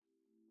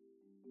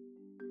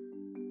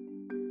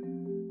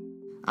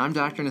I'm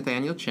Dr.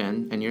 Nathaniel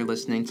Chin, and you're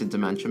listening to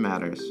Dementia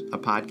Matters, a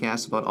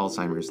podcast about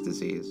Alzheimer's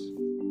disease.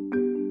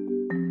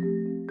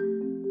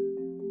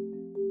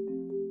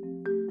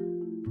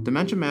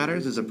 Dementia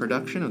Matters is a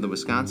production of the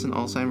Wisconsin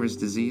Alzheimer's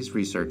Disease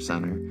Research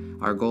Center.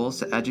 Our goal is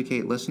to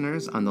educate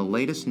listeners on the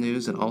latest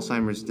news in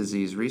Alzheimer's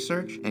disease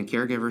research and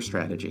caregiver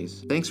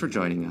strategies. Thanks for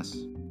joining us.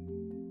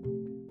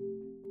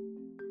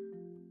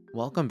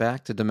 Welcome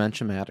back to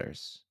Dementia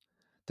Matters.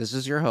 This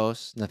is your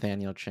host,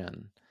 Nathaniel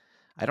Chin.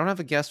 I don't have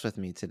a guest with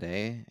me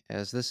today,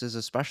 as this is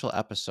a special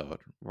episode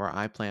where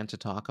I plan to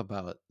talk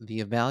about the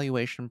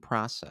evaluation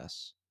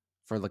process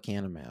for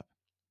Lecanemab.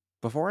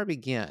 Before I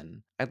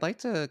begin, I'd like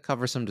to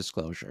cover some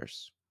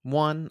disclosures.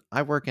 One,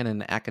 I work in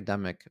an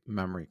academic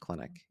memory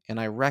clinic, and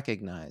I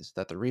recognize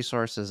that the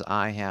resources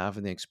I have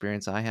and the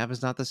experience I have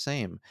is not the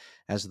same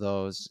as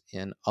those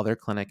in other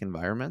clinic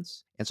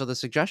environments. And so the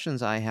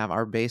suggestions I have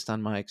are based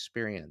on my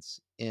experience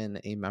in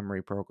a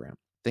memory program.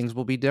 Things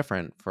will be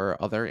different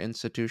for other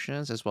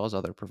institutions as well as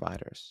other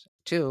providers.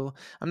 Two,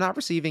 I'm not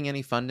receiving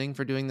any funding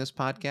for doing this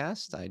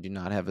podcast. I do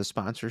not have a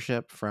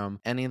sponsorship from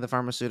any of the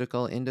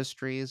pharmaceutical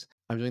industries.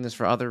 I'm doing this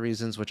for other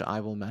reasons, which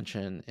I will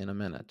mention in a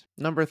minute.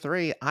 Number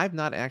three, I've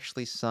not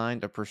actually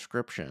signed a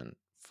prescription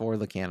for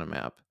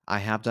Lecanemab. I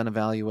have done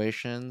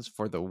evaluations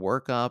for the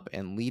workup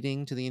and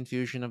leading to the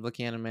infusion of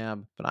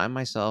Lecanemab, but I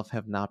myself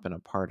have not been a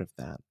part of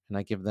that. And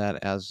I give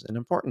that as an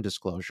important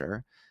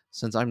disclosure,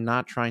 since I'm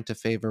not trying to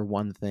favor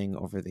one thing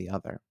over the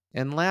other.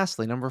 And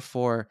lastly, number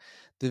four,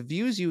 the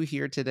views you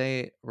hear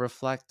today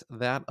reflect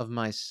that of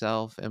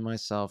myself and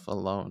myself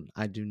alone.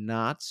 I do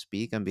not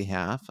speak on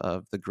behalf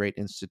of the great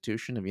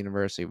institution of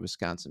University of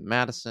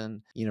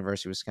Wisconsin-Madison,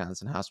 University of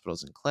Wisconsin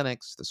Hospitals and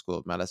Clinics, the School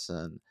of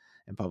Medicine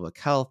and Public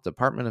Health,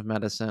 Department of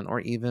Medicine, or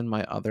even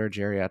my other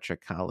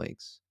geriatric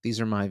colleagues. These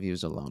are my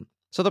views alone.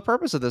 So the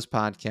purpose of this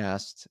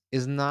podcast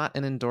is not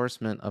an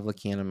endorsement of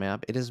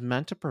Lecanemab. It is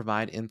meant to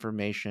provide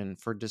information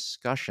for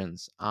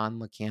discussions on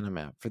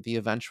Lecanemab for the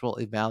eventual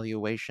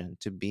evaluation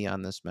to be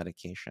on this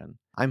medication.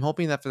 I'm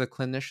hoping that for the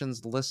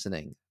clinicians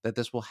listening, that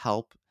this will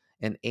help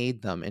and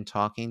aid them in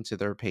talking to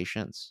their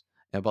patients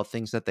about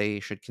things that they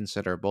should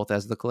consider, both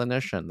as the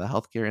clinician, the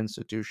healthcare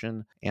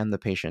institution, and the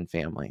patient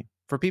family.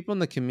 For people in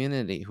the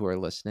community who are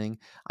listening,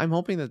 I'm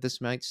hoping that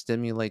this might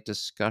stimulate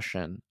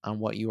discussion on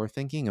what you are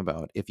thinking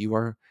about if you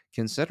are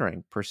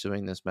considering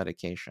pursuing this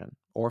medication,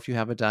 or if you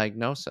have a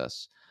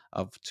diagnosis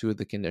of two of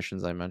the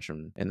conditions I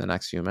mentioned in the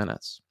next few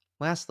minutes.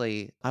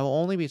 Lastly, I will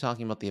only be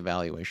talking about the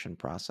evaluation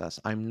process.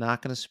 I'm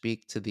not going to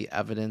speak to the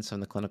evidence on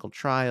the clinical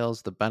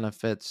trials, the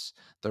benefits,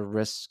 the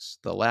risks,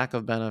 the lack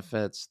of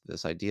benefits,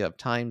 this idea of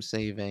time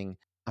saving.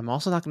 I'm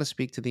also not going to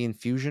speak to the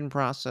infusion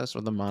process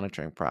or the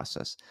monitoring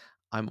process.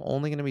 I'm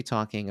only going to be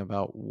talking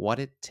about what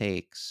it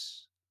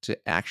takes to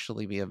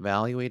actually be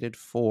evaluated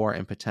for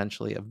and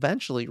potentially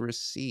eventually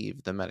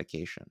receive the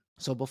medication.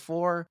 So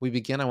before we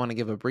begin, I want to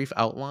give a brief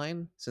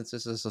outline, since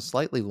this is a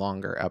slightly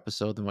longer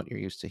episode than what you're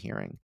used to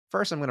hearing.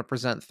 First, I'm going to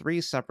present three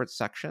separate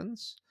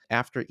sections.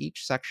 After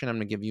each section, I'm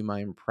going to give you my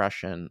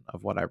impression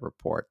of what I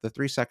report. The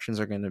three sections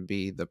are going to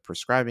be the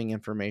prescribing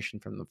information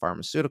from the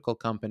pharmaceutical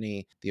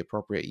company, the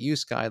appropriate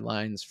use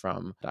guidelines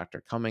from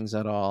Dr. Cummings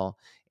et al.,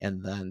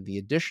 and then the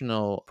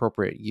additional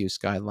appropriate use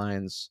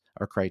guidelines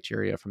or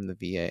criteria from the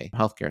VA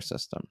healthcare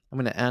system. I'm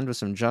going to end with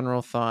some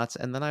general thoughts,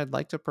 and then I'd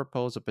like to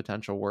propose a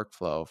potential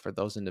workflow for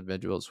those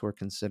individuals who are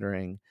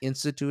considering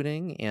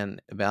instituting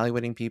and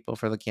evaluating people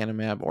for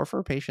Lecanemab, or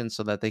for patients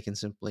so that they can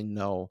simply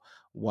know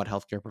what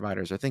healthcare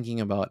providers are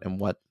thinking about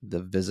and what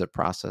the visit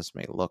process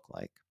may look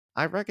like.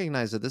 I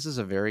recognize that this is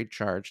a very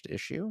charged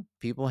issue.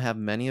 People have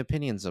many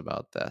opinions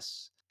about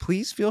this.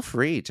 Please feel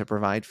free to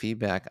provide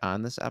feedback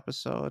on this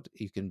episode.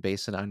 You can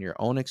base it on your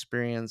own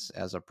experience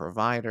as a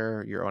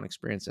provider, your own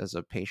experience as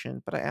a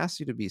patient, but I ask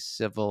you to be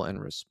civil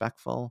and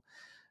respectful.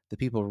 The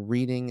people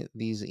reading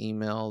these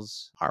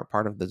emails are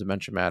part of the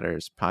Dementia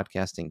Matters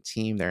podcasting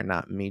team. They're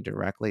not me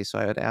directly, so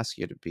I would ask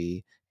you to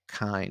be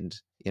kind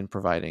in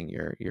providing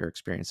your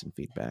experience and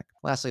feedback.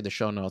 Lastly, the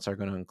show notes are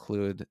going to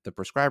include the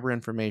prescriber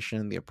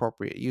information, the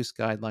appropriate use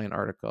guideline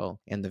article,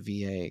 and the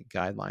VA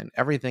guideline.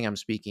 Everything I'm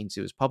speaking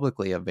to is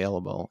publicly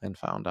available and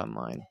found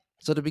online.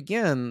 So to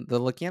begin, the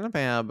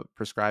Lecanemab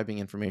prescribing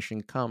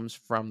information comes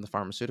from the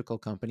pharmaceutical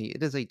company.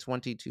 It is a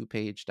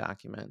 22-page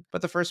document,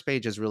 but the first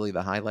page is really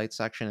the highlight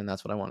section, and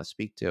that's what I want to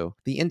speak to.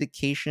 The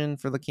indication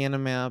for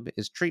Lecanemab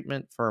is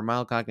treatment for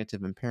mild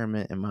cognitive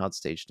impairment and mild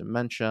stage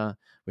dementia,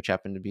 which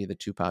happen to be the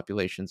two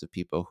populations of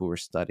people who were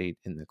studied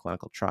in the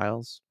clinical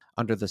trials.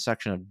 Under the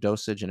section of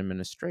dosage and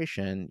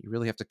administration, you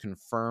really have to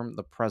confirm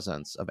the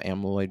presence of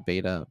amyloid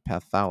beta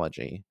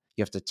pathology.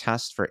 You have to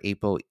test for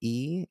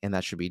ApoE, and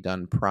that should be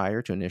done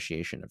prior to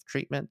initiation of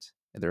treatment.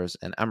 There's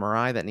an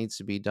MRI that needs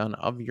to be done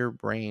of your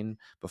brain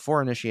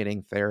before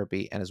initiating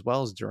therapy, and as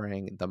well as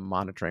during the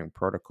monitoring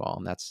protocol.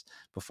 And that's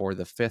before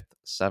the 5th,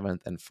 7th,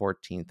 and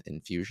 14th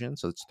infusion.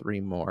 So it's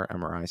 3 more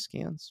MRI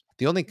scans.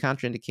 The only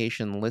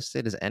contraindication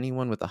listed is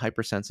anyone with a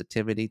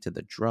hypersensitivity to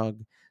the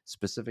drug,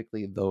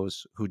 specifically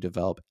those who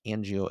develop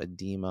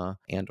angioedema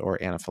and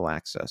or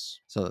anaphylaxis.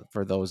 So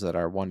for those that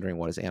are wondering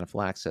what is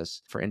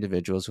anaphylaxis, for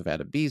individuals who've had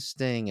a bee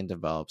sting and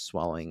develop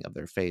swelling of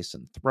their face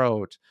and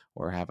throat,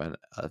 or have a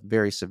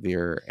very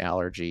severe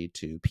allergy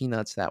to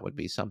peanuts, that would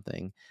be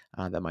something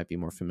that might be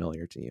more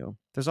familiar to you.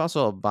 There's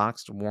also a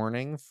boxed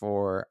warning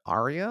for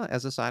ARIA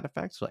as a side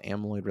effect, so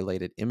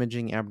amyloid-related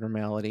imaging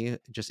abnormality,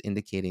 just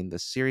indicating the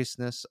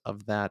seriousness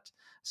of that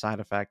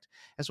side effect,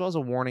 as well as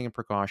a warning and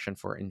precaution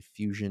for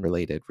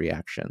infusion-related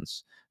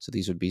reactions. So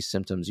these would be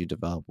symptoms you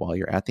develop while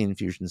you're at the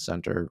infusion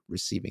center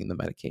receiving the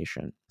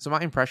medication. So my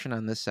impression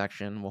on this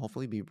section will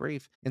hopefully be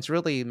brief. It's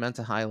really meant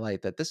to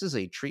highlight that this is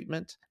a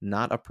treatment,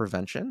 not a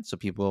prevention. So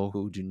people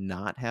who do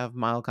not have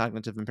mild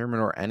cognitive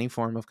impairment or any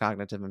form of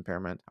cognitive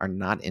impairment are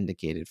not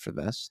indicated for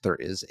this. There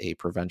is a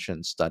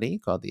prevention study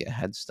called the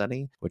AHEAD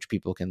study, which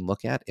people can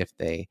look at if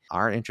they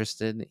are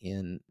interested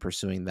in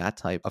pursuing that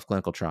type of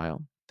clinical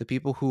trial. The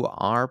people who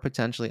are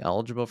potentially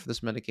eligible for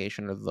this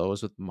medication are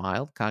those with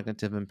mild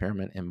cognitive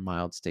impairment and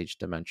mild stage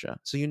dementia.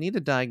 So you need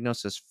a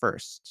diagnosis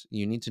first.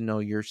 You need to know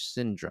your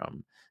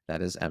syndrome,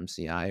 that is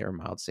MCI or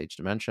mild stage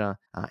dementia.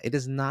 It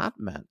is not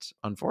meant,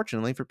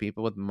 unfortunately, for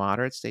people with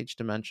moderate stage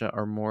dementia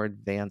or more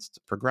advanced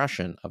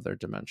progression of their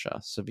dementia,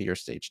 severe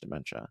stage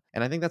dementia.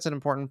 And I think that's an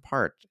important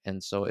part.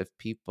 And so if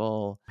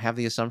people have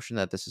the assumption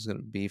that this is going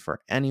to be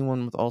for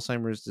anyone with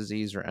Alzheimer's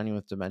disease or anyone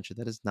with dementia,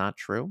 that is not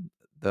true.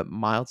 The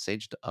mild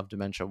stage of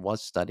dementia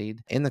was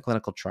studied in the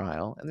clinical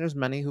trial, and there's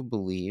many who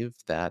believe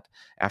that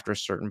after a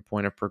certain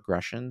point of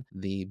progression,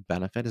 the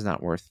benefit is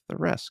not worth the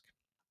risk.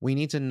 We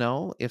need to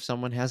know if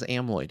someone has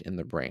amyloid in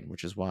the brain,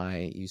 which is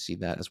why you see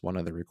that as one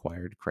of the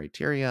required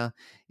criteria.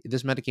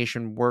 This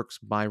medication works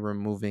by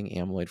removing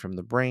amyloid from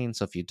the brain.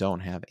 So if you don't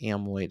have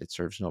amyloid, it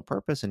serves no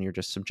purpose and you're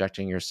just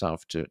subjecting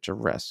yourself to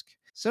risk.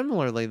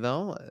 Similarly,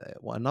 though,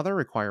 another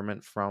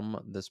requirement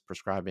from this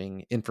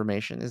prescribing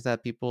information is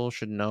that people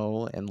should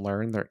know and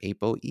learn their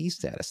ApoE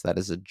status. That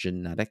is a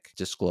genetic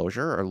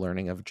disclosure or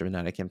learning of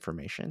genetic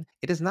information.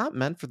 It is not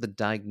meant for the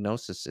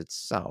diagnosis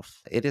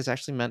itself. It is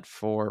actually meant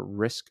for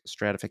risk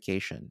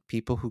stratification.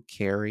 People who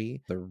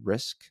carry the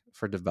risk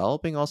for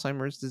developing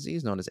Alzheimer's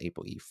disease, known as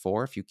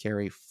ApoE4, if you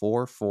carry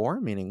 4,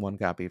 meaning one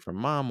copy from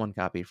mom, one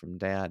copy from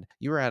dad,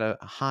 you are at a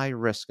high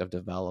risk of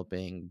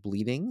developing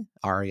bleeding,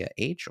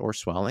 ARIA-H, or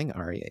swelling,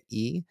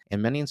 ARIA-E,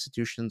 and many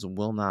institutions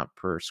will not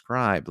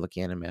prescribe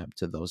lecanemab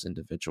to those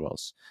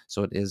individuals.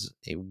 So it is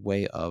a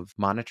way of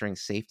monitoring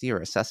safety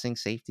or assessing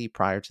safety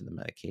prior to the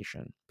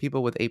medication.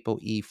 People with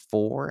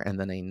ApoE4 and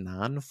then a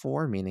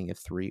non-4, meaning a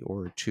 3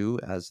 or a 2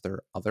 as their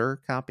other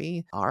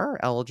copy, are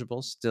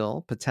eligible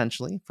still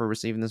potentially for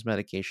receiving this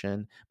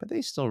medication, but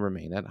they still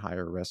remain at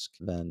higher risk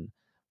than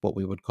what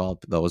we would call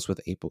those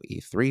with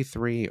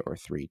ApoE3 or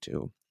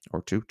 3-2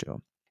 or 2-2.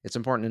 It's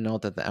important to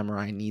note that the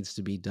MRI needs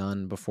to be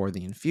done before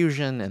the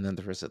infusion, and then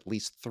there is at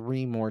least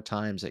 3 more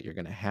times that you're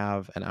going to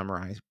have an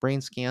MRI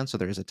brain scan. So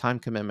there is a time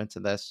commitment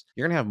to this.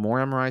 You're going to have more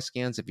MRI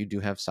scans if you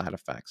do have side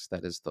effects.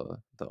 That is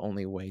the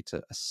only way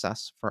to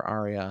assess for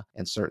ARIA.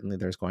 And certainly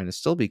there's going to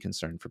still be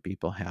concern for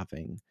people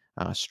having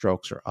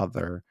strokes or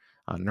other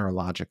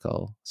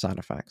neurological side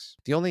effects.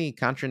 The only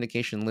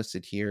contraindication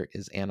listed here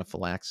is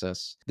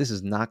anaphylaxis. This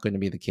is not going to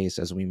be the case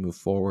as we move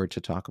forward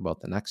to talk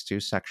about the next 2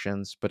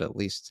 sections, but at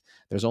least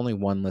there's only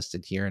one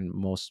listed here, and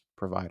most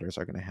providers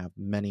are going to have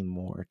many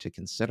more to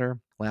consider.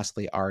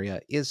 Lastly, ARIA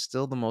is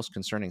still the most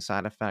concerning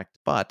side effect,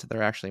 but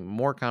there are actually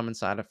more common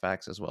side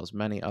effects as well as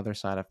many other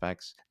side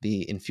effects.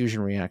 The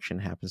infusion reaction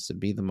happens to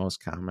be the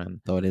most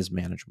common, though it is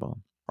manageable.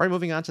 All right,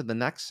 moving on to the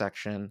next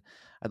section,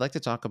 I'd like to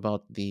talk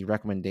about the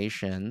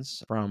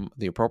recommendations from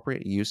the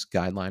appropriate use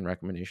guideline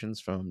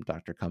recommendations from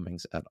Dr.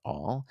 Cummings et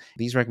al.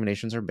 These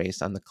recommendations are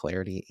based on the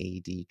Clarity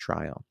AD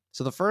trial.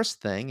 So the first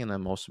thing, and the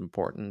most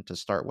important to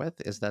start with,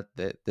 is that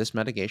this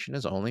medication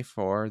is only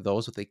for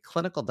those with a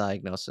clinical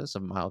diagnosis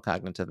of mild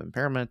cognitive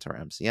impairment or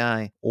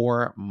MCI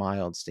or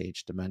mild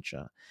stage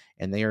dementia.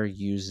 And they are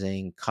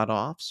using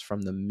cutoffs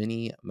from the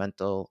mini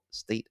mental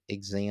state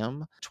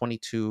exam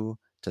 22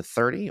 to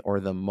 30, or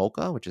the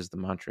MoCA, which is the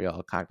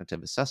Montreal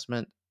Cognitive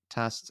Assessment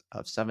Test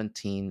of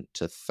 17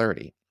 to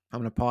 30. I'm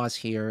going to pause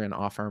here and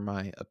offer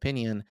my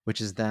opinion, which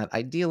is that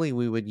ideally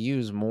we would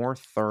use more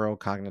thorough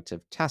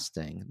cognitive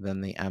testing than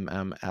the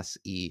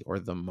MMSE or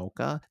the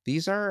MoCA.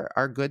 These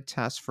are good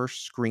tests for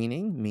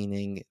screening,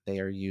 meaning they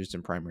are used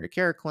in primary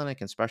care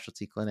clinic and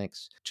specialty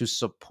clinics to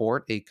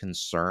support a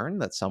concern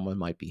that someone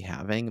might be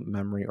having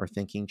memory or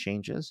thinking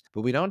changes.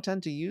 But we don't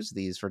tend to use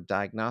these for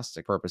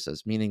diagnostic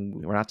purposes, meaning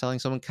we're not telling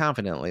someone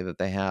confidently that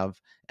they have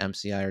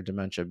MCI or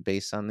dementia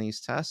based on these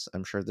tests.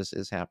 I'm sure this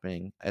is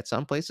happening at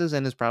some places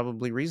and is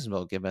probably reasonable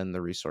given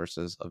the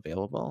resources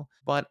available.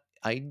 But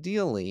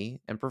ideally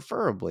and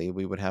preferably,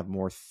 we would have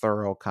more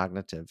thorough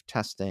cognitive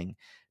testing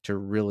to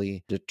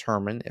really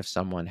determine if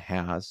someone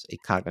has a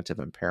cognitive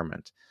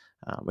impairment.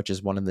 which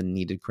is one of the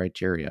needed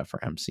criteria for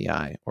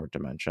MCI or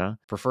dementia.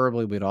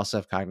 Preferably, we'd also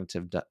have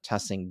cognitive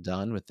testing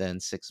done within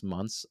 6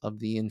 months of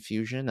the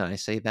infusion. And I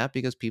say that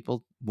because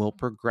people will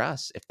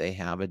progress if they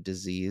have a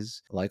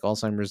disease like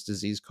Alzheimer's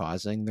disease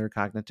causing their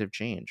cognitive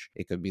change.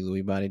 It could be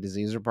Lewy body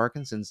disease or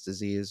Parkinson's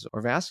disease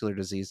or vascular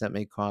disease that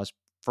may cause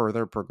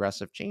further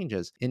progressive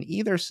changes. In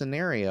either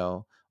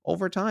scenario,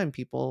 over time,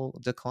 people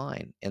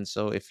decline. And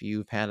so if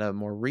you've had a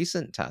more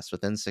recent test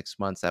within 6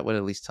 months, that would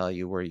at least tell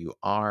you where you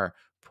are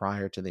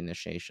prior to the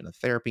initiation of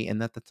therapy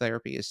and that the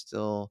therapy is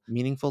still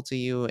meaningful to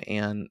you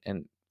and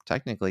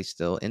technically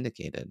still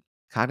indicated.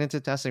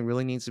 Cognitive testing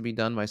really needs to be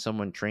done by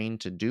someone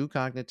trained to do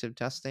cognitive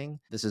testing.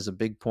 This is a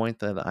big point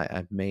that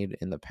I've made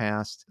in the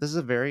past. This is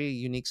a very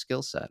unique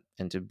skill set,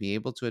 and to be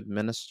able to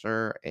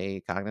administer a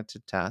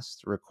cognitive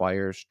test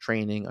requires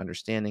training,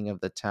 understanding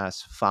of the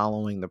test,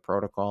 following the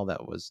protocol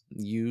that was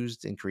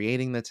used in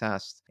creating the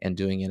test, and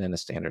doing it in a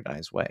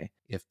standardized way.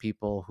 If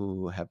people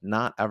who have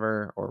not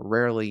ever or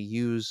rarely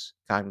use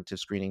cognitive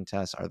screening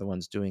tests are the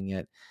ones doing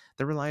it,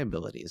 the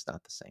reliability is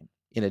not the same.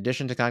 In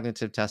addition to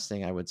cognitive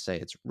testing, I would say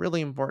it's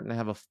really important to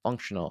have a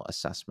functional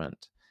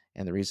assessment.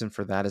 And the reason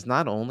for that is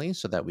not only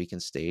so that we can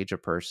stage a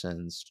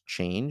person's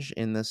change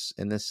in this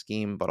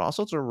scheme, but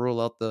also to rule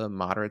out the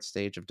moderate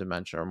stage of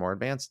dementia or more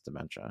advanced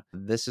dementia.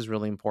 This is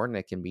really important.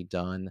 It can be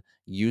done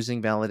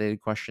using validated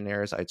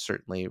questionnaires. I'd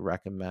certainly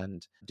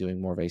recommend doing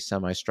more of a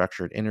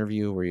semi-structured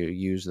interview where you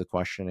use the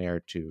questionnaire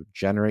to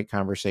generate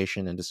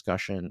conversation and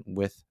discussion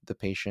with the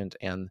patient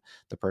and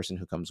the person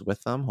who comes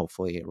with them,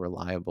 hopefully a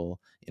reliable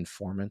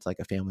informant like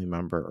a family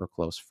member or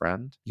close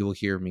friend. You will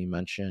hear me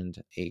mention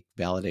a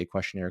validated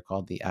questionnaire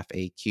called the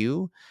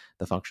FAQ,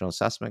 the Functional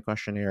Assessment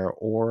Questionnaire,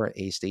 or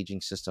a staging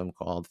system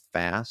called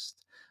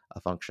FAST, a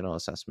functional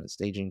assessment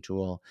staging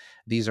tool.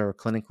 These are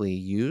clinically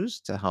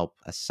used to help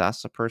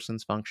assess a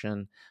person's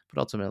function, but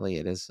ultimately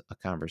it is a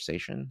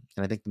conversation.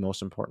 And I think the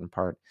most important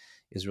part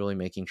is really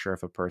making sure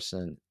if a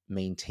person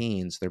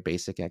maintains their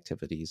basic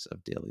activities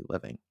of daily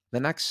living. The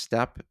next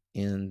step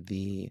in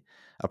the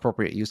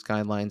appropriate use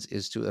guidelines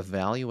is to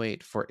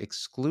evaluate for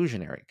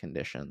exclusionary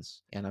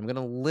conditions. And I'm going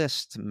to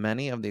list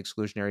many of the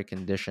exclusionary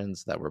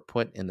conditions that were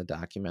put in the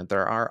document.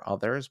 There are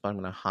others, but I'm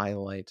going to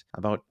highlight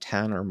about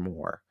 10 or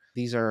more.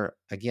 These are,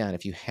 again,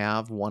 if you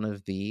have one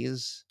of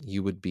these,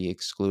 you would be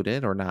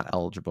excluded or not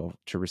eligible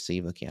to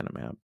receive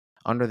lecanemab.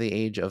 Under the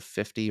age of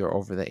 50 or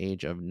over the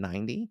age of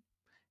 90,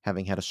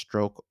 having had a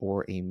stroke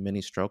or a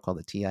mini stroke called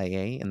a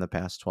TIA in the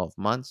past 12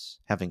 months,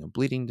 having a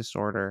bleeding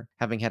disorder,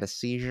 having had a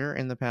seizure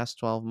in the past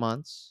 12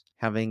 months,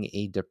 having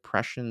a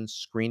depression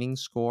screening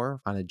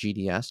score on a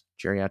GDS,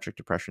 geriatric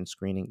depression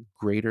screening,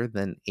 greater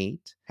than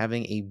 8,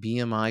 having a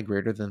BMI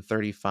greater than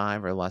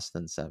 35 or less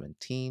than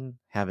 17,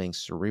 having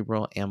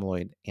cerebral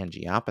amyloid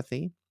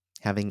angiopathy,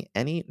 having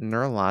any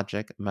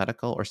neurologic,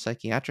 medical, or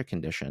psychiatric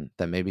condition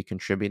that may be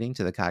contributing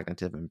to the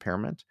cognitive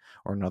impairment,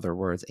 or in other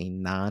words, a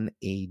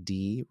non-AD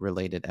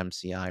related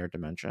MCI or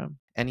dementia,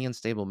 any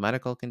unstable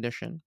medical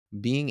condition,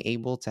 being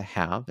able to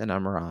have an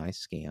MRI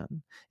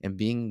scan, and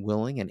being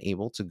willing and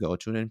able to go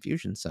to an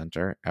infusion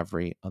center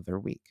every other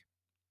week.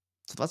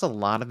 So that's a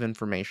lot of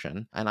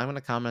information, and I'm going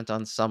to comment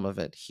on some of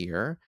it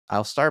here.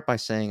 I'll start by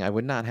saying I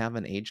would not have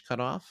an age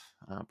cutoff,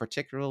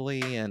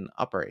 particularly an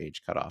upper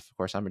age cutoff. Of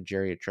course, I'm a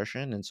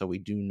geriatrician, and so we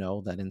do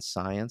know that in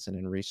science and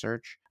in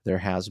research, there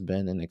has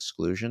been an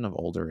exclusion of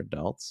older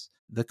adults.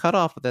 The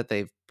cutoff that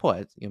they've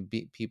put,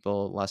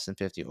 people less than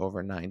 50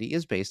 over 90,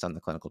 is based on the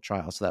clinical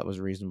trial, so that was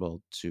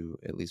reasonable to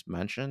at least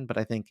mention. But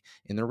I think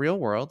in the real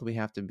world, we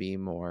have to be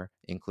more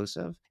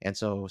inclusive. And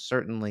so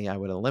certainly I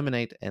would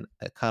eliminate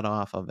a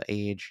cutoff of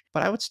age,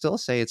 but I would still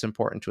say it's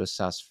important to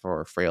assess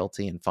for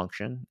frailty and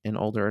function in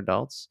older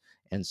adults.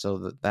 And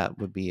so that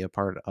would be a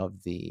part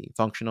of the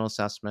functional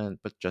assessment,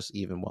 but just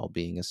even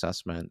well-being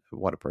assessment,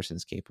 what a person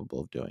is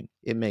capable of doing.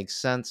 It makes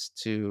sense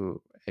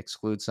to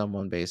exclude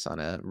someone based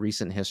on a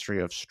recent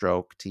history of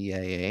stroke,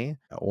 TAA,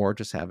 or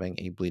just having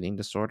a bleeding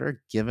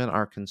disorder, given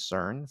our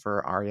concern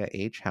for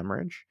ARIA-H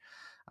hemorrhage.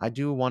 I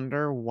do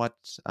wonder what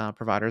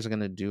providers are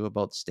going to do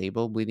about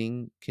stable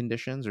bleeding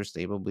conditions or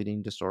stable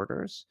bleeding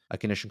disorders. A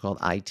condition called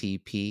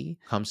ITP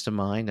comes to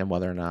mind, and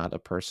whether or not a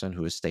person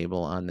who is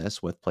stable on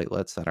this with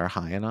platelets that are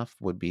high enough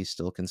would be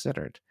still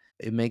considered.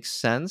 It makes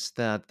sense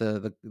that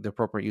the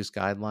appropriate use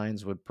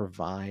guidelines would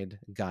provide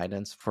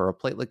guidance for a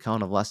platelet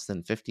count of less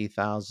than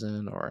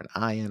 50,000 or an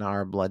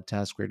INR blood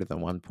test greater than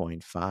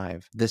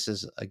 1.5.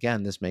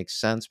 This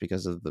makes sense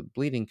because of the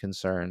bleeding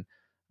concern.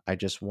 I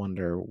just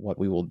wonder what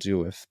we will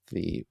do if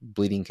the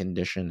bleeding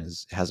condition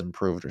has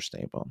improved or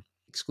stable.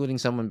 Excluding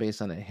someone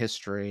based on a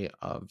history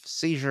of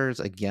seizures,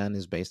 again,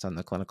 is based on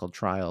the clinical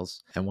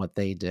trials and what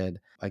they did.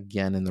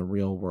 Again, in the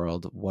real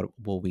world, what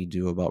will we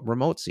do about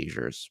remote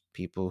seizures?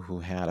 People who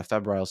had a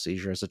febrile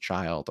seizure as a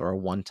child or a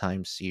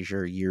one-time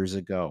seizure years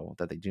ago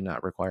that they do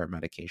not require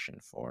medication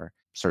for.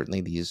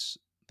 Certainly these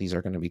these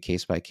are going to be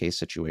case by case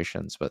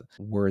situations, but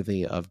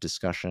worthy of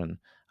discussion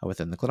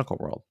within the clinical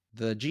world.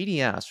 The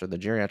GDS, or the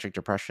geriatric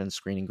depression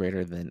screening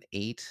greater than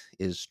 8,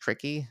 is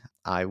tricky.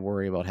 I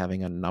worry about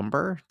having a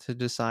number to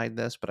decide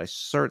this, but I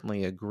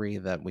certainly agree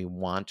that we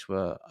want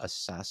to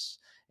assess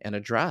and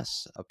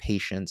address a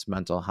patient's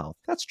mental health.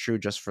 That's true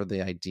just for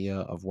the idea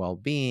of well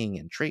being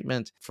and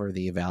treatment, for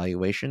the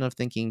evaluation of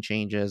thinking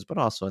changes, but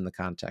also in the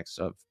context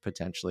of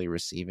potentially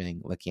receiving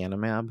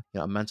lecanemab.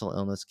 A mental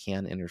illness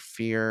can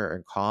interfere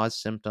or cause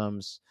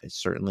symptoms. It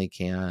certainly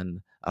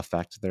can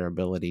affect their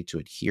ability to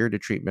adhere to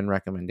treatment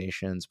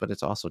recommendations, but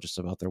it's also just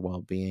about their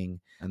well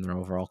being and their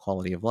overall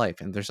quality of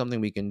life. And there's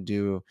something we can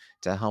do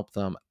to help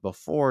them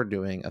before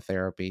doing a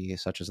therapy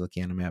such as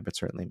lecanemab. It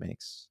certainly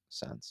makes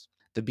sense.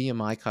 The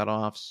BMI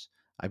cutoffs,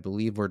 I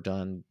believe, were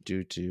done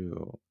due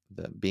to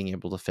the being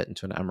able to fit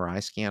into an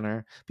MRI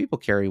scanner. People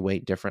carry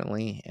weight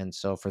differently. And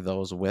so for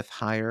those with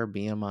higher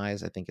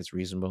BMIs, I think it's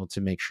reasonable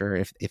to make sure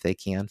if they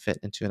can fit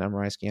into an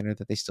MRI scanner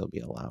that they still be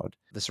allowed.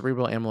 The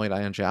cerebral amyloid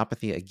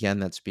angiopathy, again,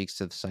 that speaks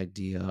to this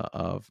idea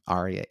of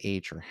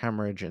ARIA-H or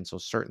hemorrhage. And so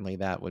certainly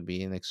that would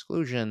be an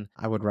exclusion.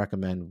 I would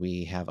recommend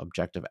we have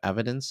objective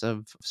evidence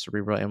of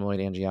cerebral amyloid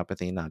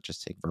angiopathy, not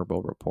just take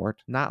verbal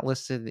report. Not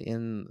listed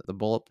in the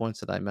bullet points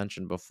that I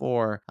mentioned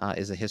before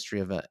is a history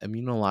of an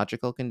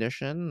immunological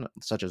condition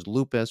such as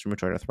lupus,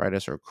 rheumatoid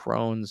arthritis, or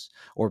Crohn's,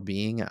 or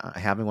being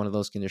having one of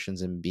those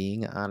conditions and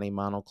being on a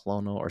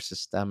monoclonal or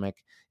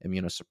systemic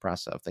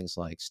immunosuppressive, things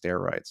like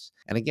steroids.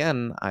 And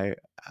again, I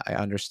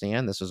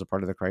understand this is a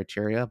part of the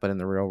criteria, but in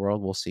the real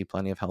world, we'll see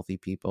plenty of healthy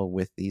people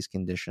with these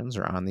conditions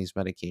or on these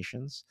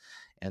medications.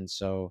 And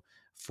so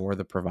for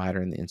the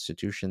provider and the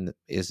institution,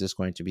 is this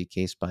going to be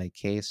case by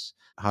case?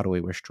 How do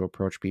we wish to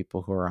approach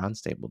people who are on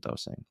stable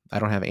dosing? I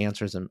don't have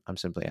answers. I'm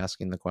simply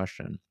asking the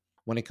question.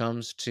 When it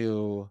comes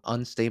to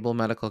unstable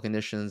medical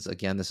conditions,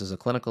 again, this is a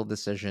clinical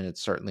decision. It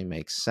certainly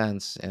makes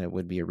sense, and it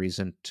would be a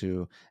reason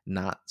to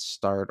not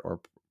start or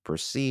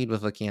proceed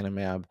with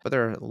lecanemab, but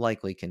there are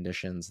likely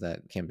conditions that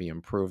can be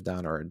improved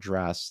on or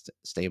addressed,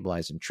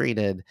 stabilized, and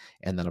treated,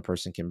 and then a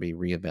person can be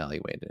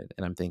reevaluated.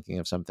 And I'm thinking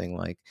of something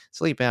like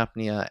sleep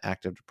apnea,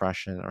 active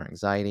depression, or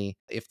anxiety.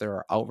 If there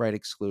are outright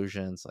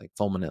exclusions like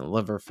fulminant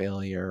liver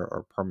failure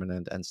or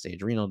permanent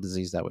end-stage renal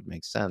disease, that would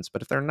make sense.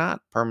 But if they're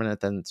not permanent,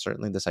 then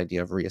certainly this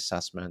idea of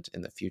reassessment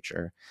in the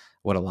future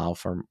would allow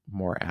for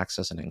more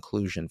access and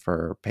inclusion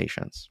for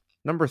patients.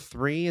 Number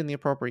 3 in the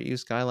appropriate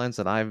use guidelines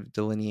that I've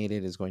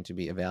delineated is going to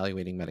be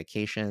evaluating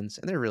medications.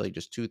 And they're really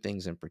just 2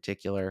 things in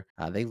particular.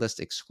 They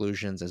list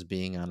exclusions as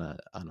being on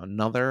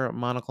another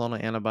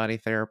monoclonal antibody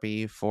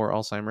therapy for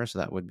Alzheimer's. So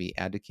that would be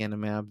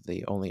aducanumab,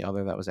 the only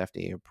other that was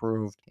FDA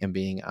approved, and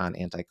being on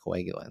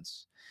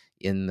anticoagulants.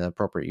 In the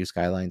appropriate use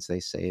guidelines,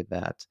 they say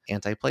that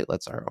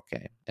antiplatelets are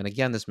okay. And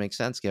again, this makes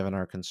sense given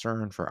our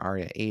concern for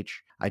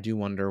ARIA-H. I do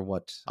wonder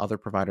what other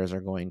providers are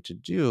going to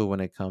do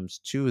when it comes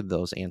to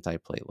those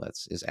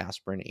antiplatelets. Is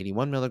aspirin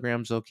 81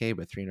 milligrams okay,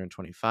 but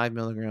 325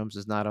 milligrams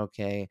is not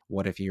okay?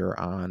 What if you're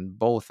on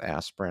both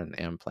aspirin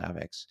and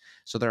Plavix?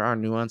 So there are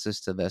nuances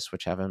to this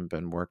which haven't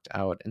been worked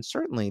out. And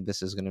certainly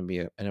this is going to be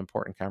an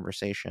important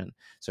conversation.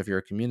 So if you're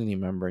a community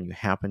member and you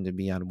happen to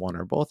be on one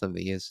or both of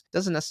these,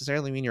 doesn't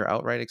necessarily mean you're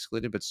outright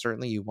excluded, but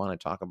certainly you want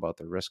to talk about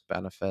the risk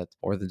benefit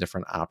or the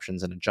different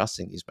options in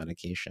adjusting these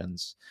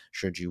medications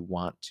should you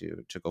want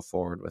to go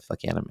forward with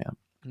lecanemab.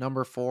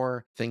 Number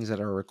 4, things that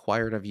are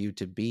required of you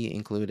to be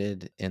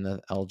included in the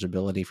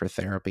eligibility for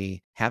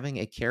therapy: having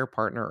a care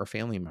partner or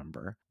family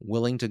member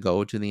willing to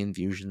go to the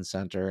infusion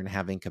center and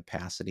having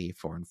capacity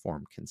for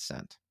informed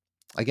consent.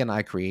 Again,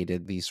 I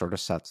created these sort of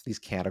sets, these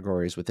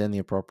categories within the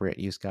appropriate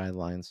use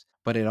guidelines,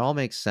 but it all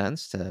makes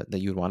sense that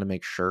you'd want to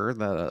make sure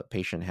the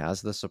patient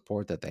has the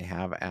support, that they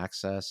have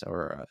access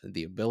or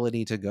the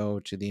ability to go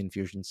to the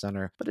infusion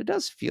center. But it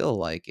does feel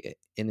like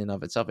in and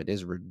of itself, it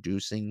is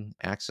reducing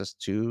access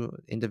to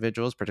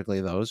individuals,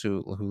 particularly those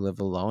who live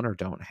alone or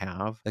don't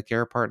have a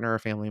care partner or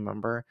family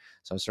member.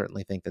 So I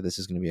certainly think that this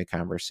is going to be a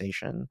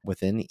conversation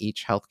within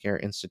each healthcare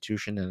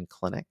institution and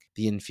clinic.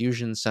 The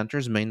infusion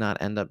centers may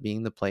not end up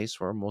being the place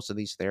where most of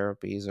these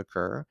therapies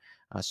occur.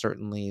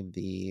 Certainly,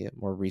 the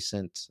more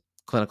recent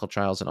clinical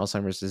trials in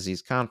Alzheimer's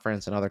disease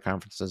conference and other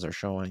conferences are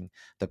showing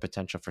the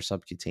potential for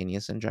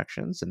subcutaneous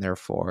injections and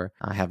therefore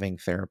having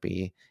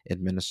therapy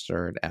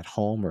administered at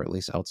home or at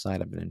least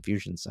outside of an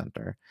infusion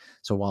center.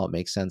 So while it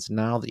makes sense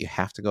now that you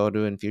have to go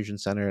to an infusion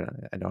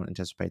center, I don't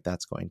anticipate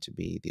that's going to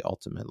be the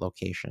ultimate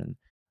location.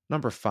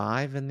 Number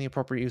 5 in the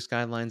appropriate use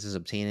guidelines is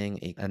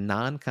obtaining a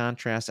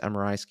non-contrast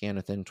MRI scan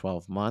within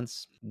 12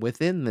 months.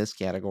 Within this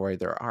category,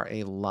 there are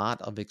a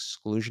lot of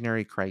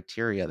exclusionary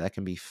criteria that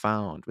can be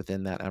found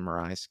within that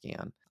MRI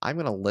scan. I'm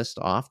going to list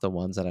off the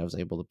ones that I was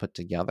able to put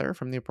together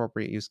from the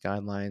appropriate use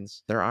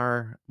guidelines. There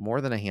are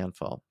more than a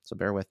handful, so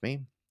bear with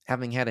me.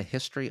 having had a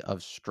history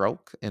of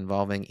stroke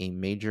involving a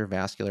major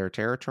vascular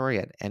territory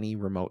at any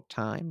remote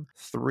time,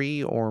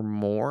 3 or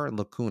more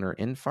lacunar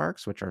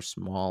infarcts, which are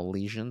small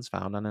lesions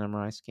found on an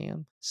MRI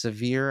scan,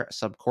 severe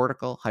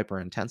subcortical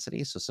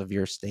hyperintensity, so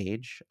severe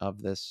stage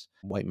of this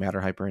white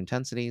matter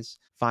hyperintensities,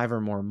 5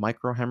 or more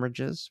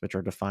microhemorrhages, which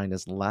are defined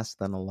as less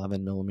than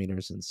 11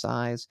 millimeters in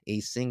size, a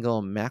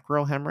single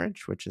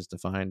macrohemorrhage, which is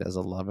defined as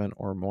 11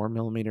 or more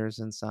millimeters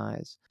in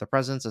size, the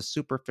presence of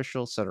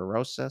superficial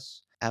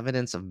siderosis,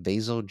 evidence of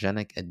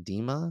vasogenic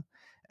edema,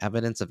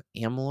 evidence of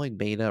amyloid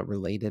beta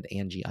related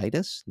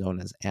angiitis, known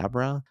as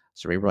ABRA,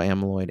 cerebral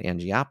amyloid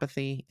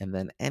angiopathy, and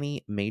then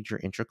any major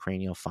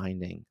intracranial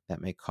finding that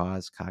may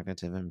cause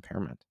cognitive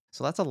impairment.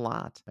 So that's a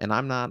lot. And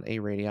I'm not a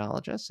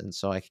radiologist, and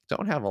so I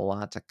don't have a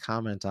lot to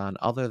comment on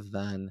other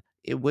than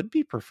it would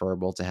be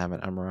preferable to have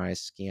an MRI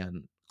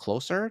scan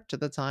closer to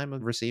the time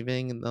of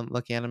receiving the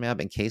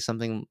lecanemab in case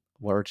something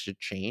were to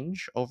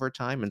change over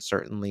time. And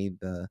certainly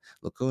the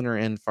lacunar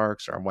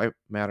infarcts or white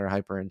matter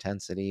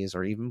hyperintensities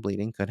or even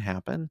bleeding could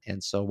happen.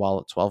 And so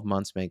while 12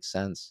 months makes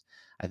sense,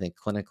 I think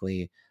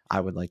clinically I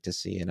would like to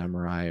see an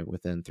MRI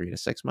within 3 to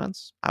 6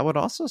 months. I would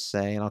also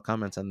say, and I'll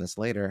comment on this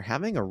later,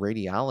 having a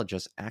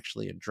radiologist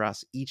actually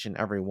address each and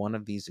every one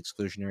of these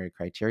exclusionary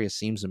criteria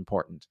seems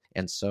important.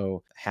 And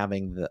so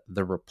having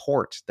the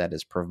report that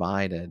is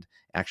provided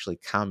actually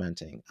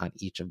commenting on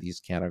each of these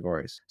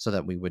categories so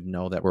that we would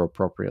know that we're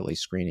appropriately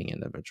screening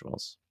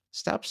individuals.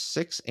 Steps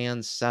 6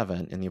 and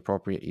 7 in the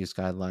appropriate use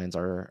guidelines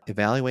are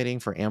evaluating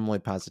for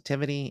amyloid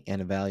positivity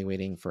and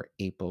evaluating for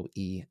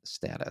ApoE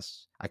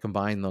status. I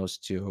combine those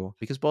two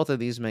because both of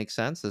these make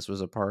sense. This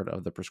was a part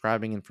of the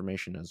prescribing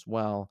information as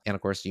well. And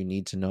of course, you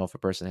need to know if a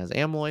person has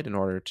amyloid in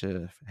order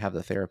to have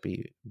the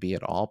therapy be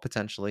at all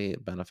potentially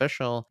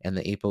beneficial. And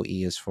the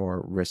ApoE is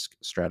for risk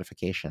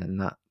stratification and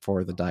not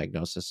for the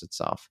diagnosis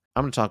itself.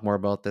 I'm going to talk more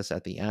about this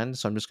at the end,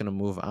 so I'm just going to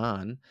move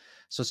on.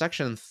 So,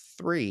 section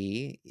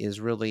 3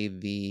 is really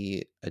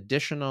the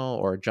additional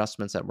or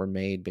adjustments that were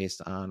made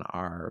based on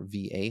our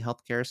VA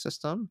healthcare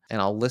system.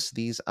 And I'll list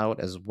these out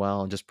as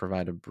well and just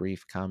provide a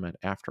brief comment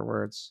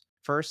afterwards.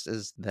 First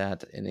is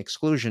that an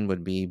exclusion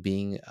would be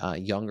being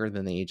younger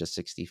than the age of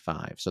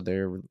 65. So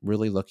they're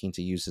really looking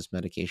to use this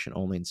medication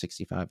only in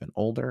 65 and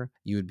older.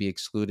 You would be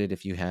excluded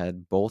if you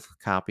had both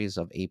copies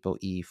of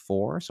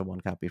ApoE4, so one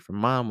copy from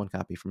mom, one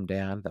copy from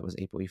dad, that was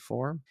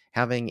ApoE4.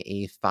 Having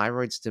a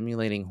thyroid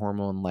stimulating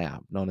hormone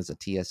lab, known as a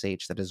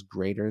TSH, that is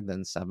greater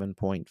than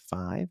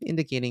 7.5,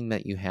 indicating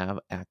that you have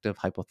active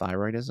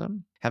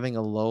hypothyroidism. Having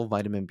a low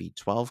vitamin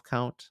B12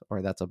 count,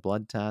 or that's a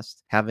blood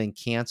test. Having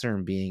cancer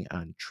and being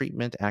on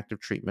treatment, active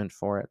treatment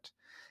for it.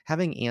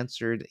 Having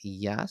answered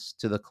yes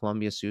to the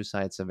Columbia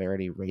Suicide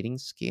Severity Rating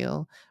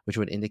Scale, which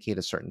would indicate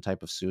a certain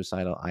type of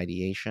suicidal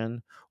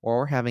ideation,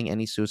 or having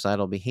any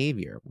suicidal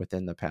behavior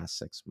within the past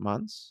 6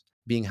 months,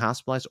 being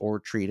hospitalized or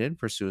treated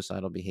for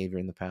suicidal behavior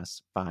in the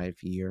past 5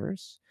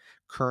 years,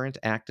 current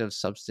active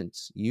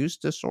substance use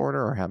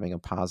disorder, or having a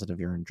positive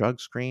urine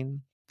drug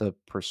screen. The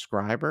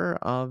prescriber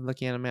of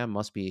lecanemab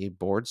must be a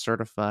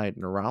board-certified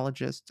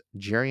neurologist,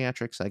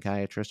 geriatric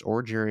psychiatrist,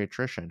 or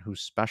geriatrician who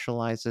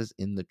specializes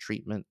in the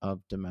treatment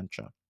of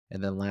dementia.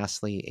 And then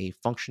lastly, a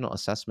functional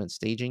assessment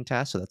staging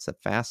test. So that's the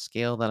FAST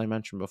scale that I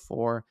mentioned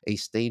before, a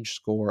stage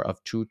score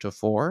of 2 to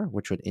 4,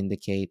 which would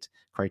indicate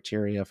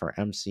criteria for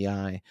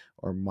MCI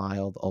or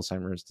mild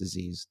Alzheimer's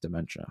disease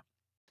dementia.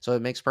 So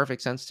it makes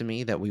perfect sense to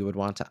me that we would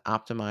want to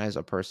optimize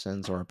a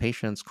person's or a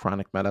patient's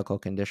chronic medical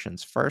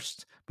conditions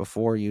first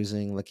before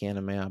using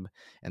lecanemab.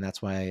 And that's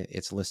why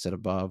it's listed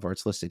above, or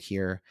it's listed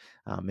here,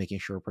 making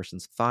sure a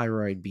person's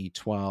thyroid,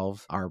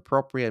 B12 are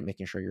appropriate,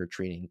 making sure you're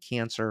treating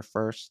cancer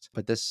first.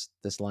 But this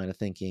line of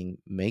thinking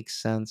makes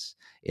sense.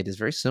 It is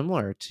very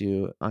similar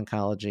to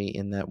oncology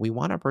in that we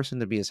want a person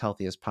to be as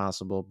healthy as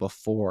possible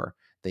before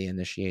they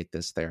initiate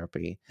this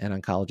therapy. And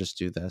oncologists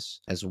do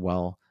this as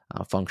well.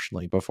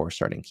 Functionally before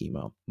starting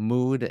chemo.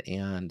 Mood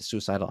and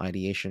suicidal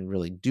ideation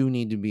really do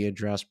need to be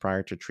addressed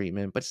prior to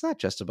treatment, but it's not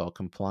just about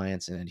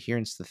compliance and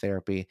adherence to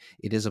therapy.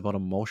 It is about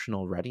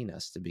emotional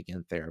readiness to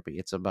begin therapy.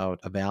 It's about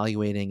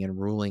evaluating and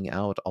ruling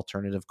out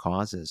alternative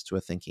causes to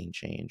a thinking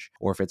change,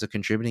 or if it's a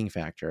contributing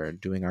factor,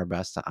 doing our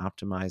best to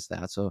optimize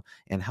that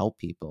and help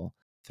people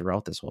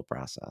throughout this whole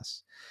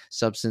process.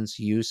 Substance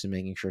use and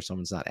making sure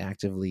someone's not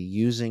actively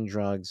using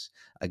drugs,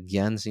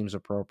 again, seems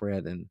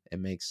appropriate and it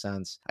makes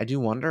sense. I do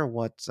wonder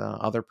what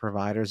other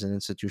providers and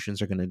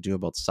institutions are going to do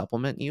about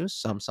supplement use.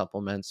 Some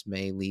supplements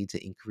may lead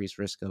to increased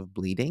risk of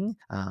bleeding,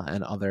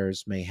 and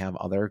others may have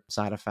other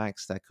side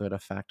effects that could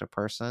affect a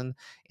person.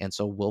 And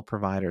so will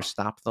providers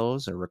stop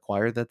those or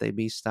require that they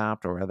be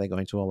stopped, or are they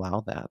going to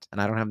allow that?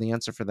 And I don't have the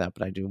answer for that,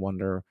 but I do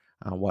wonder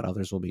what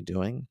others will be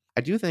doing.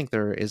 I do think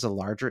there is a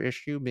larger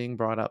issue being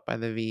brought up by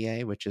the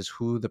VA, which is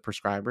who the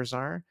prescribers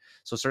are.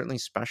 So certainly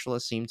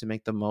specialists seem to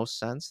make the most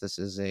sense. This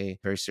is a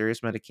very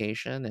serious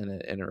medication,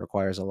 and it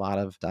requires a lot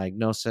of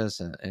diagnosis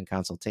and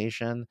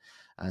consultation.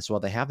 So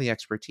while they have the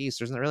expertise,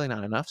 there's really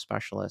not enough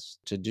specialists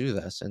to do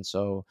this. And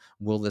so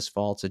will this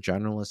fall to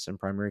generalists and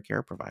primary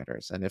care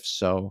providers? And if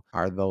so,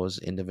 are those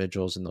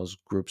individuals and those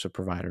groups of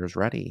providers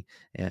ready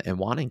and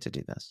wanting to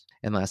do this?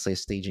 And lastly, a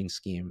staging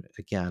scheme.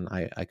 Again,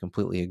 I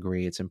completely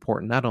agree. It's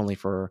important not only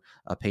for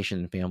a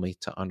patient and family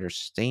to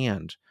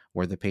understand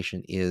where the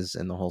patient is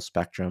in the whole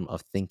spectrum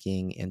of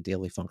thinking and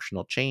daily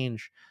functional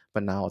change,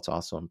 but now it's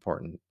also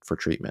important for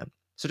treatment.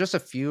 So, just a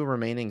few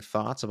remaining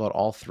thoughts about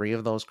all three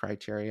of those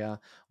criteria.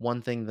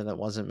 One thing that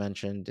wasn't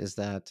mentioned is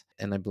that,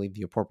 and I believe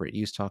the appropriate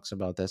use talks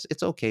about this,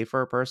 it's okay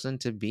for a person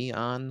to be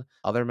on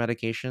other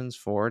medications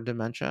for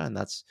dementia, and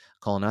that's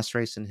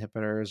cholinesterase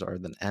inhibitors or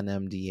the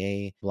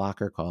NMDA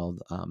blocker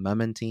called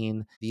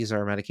memantine. These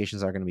are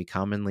medications that are going to be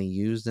commonly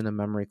used in a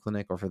memory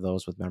clinic or for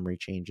those with memory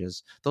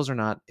changes. Those are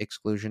not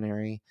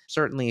exclusionary.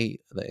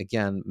 Certainly,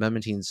 again,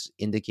 memantine's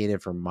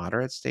indicated for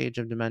moderate stage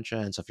of dementia,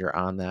 and so if you're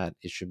on that,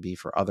 it should be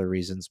for other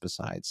reasons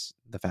besides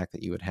the fact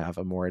that you would have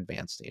a more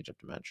advanced stage of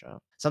dementia.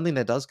 Something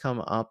that does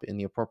come up in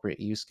the appropriate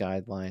use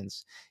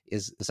guidelines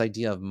is this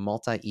idea of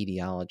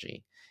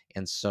multi-etiology.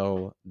 And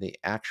so the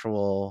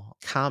actual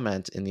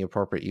comment in the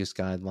appropriate use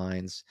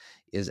guidelines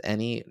is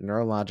any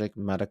neurologic,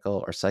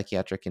 medical, or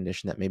psychiatric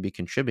condition that may be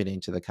contributing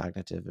to the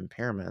cognitive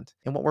impairment.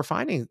 And what we're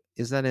finding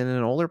is that in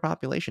an older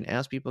population,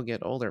 as people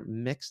get older,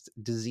 mixed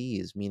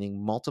disease, meaning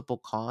multiple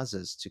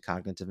causes to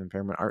cognitive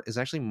impairment, is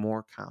actually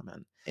more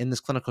common. In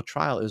this clinical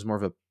trial, it was more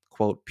of a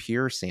quote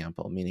pure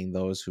sample, meaning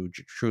those who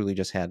truly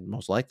just had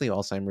most likely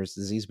Alzheimer's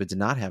disease but did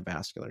not have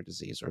vascular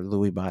disease or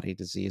Lewy body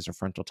disease or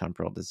frontal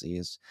temporal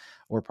disease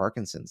or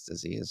Parkinson's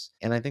disease.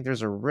 And I think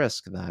there's a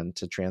risk then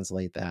to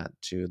translate that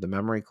to the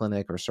memory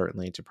clinic or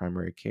certainly to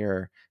primary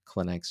care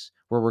clinics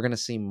where we're going to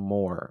see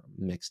more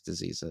mixed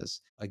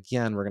diseases.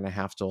 Again, we're going to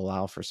have to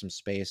allow for some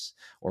space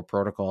or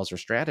protocols or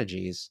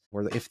strategies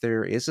where if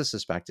there is a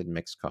suspected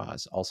mixed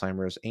cause,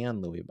 Alzheimer's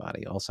and Lewy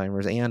body,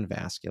 Alzheimer's and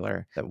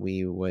vascular, that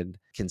we would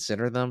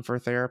consider them for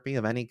therapy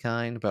of any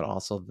kind, but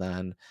also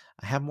then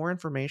have more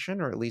information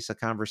or at least a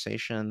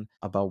conversation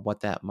about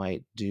what that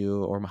might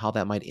do or how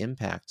that might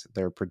impact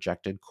their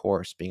projected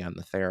course being on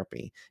the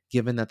therapy,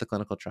 given that the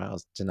clinical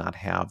trials do not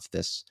have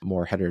this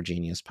more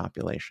heterogeneous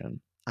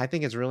population. I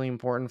think it's really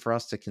important for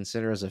us to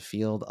consider as a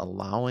field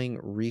allowing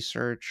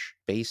research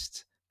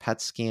based PET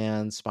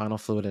scans, spinal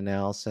fluid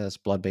analysis,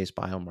 blood based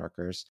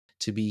biomarkers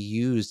to be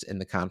used in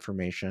the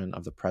confirmation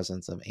of the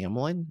presence of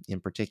amyloid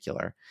in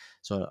particular.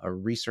 So, a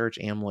research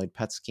amyloid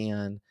PET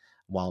scan,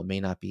 while it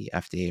may not be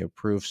FDA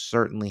approved,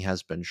 certainly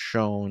has been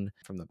shown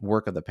from the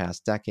work of the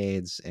past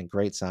decades and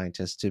great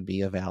scientists to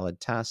be a valid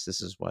test.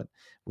 This is what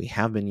we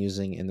have been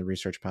using in the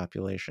research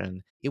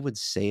population. It would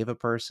save a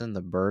person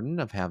the burden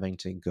of having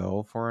to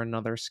go for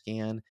another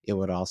scan. It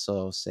would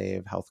also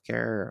save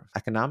healthcare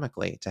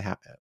economically to have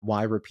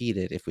why repeat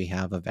it if we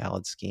have a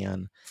valid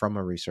scan from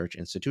a research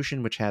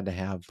institution, which had to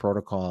have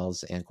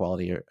protocols and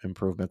quality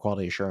improvement,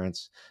 quality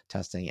assurance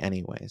testing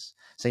anyways.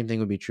 Same thing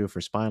would be true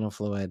for spinal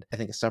fluid. I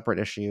think a separate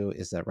issue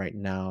is that right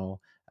now,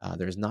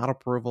 there's not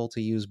approval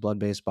to use blood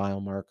based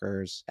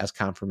biomarkers as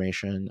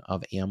confirmation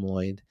of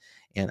amyloid.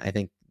 And I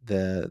think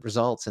the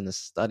results and the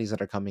studies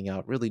that are coming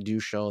out really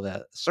do show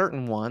that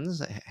certain ones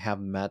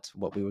have met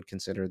what we would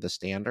consider the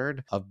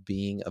standard of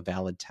being a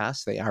valid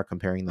test. They are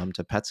comparing them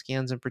to PET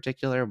scans in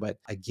particular. But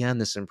again,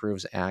 this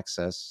improves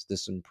access,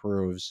 this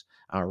improves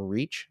our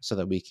reach so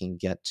that we can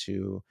get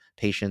to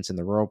patients in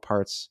the rural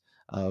parts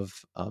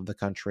of the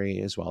country,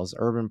 as well as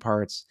urban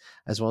parts,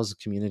 as well as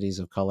communities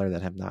of color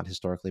that have not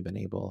historically been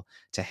able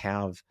to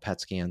have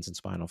PET scans and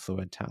spinal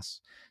fluid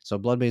tests. So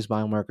blood-based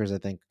biomarkers, I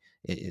think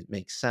it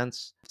makes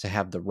sense to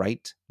have the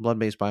right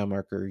blood-based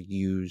biomarker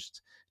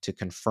used to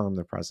confirm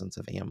the presence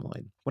of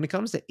amyloid. When it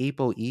comes to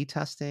ApoE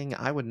testing,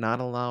 I would not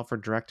allow for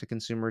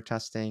direct-to-consumer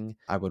testing.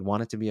 I would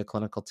want it to be a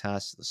clinical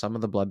test. Some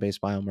of the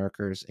blood-based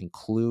biomarkers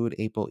include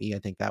ApoE. I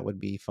think that would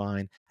be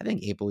fine. I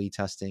think ApoE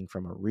testing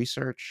from a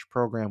research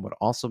program would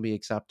also be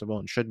acceptable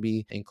and should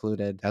be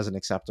included as an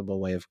acceptable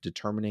way of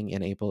determining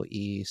an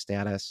ApoE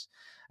status.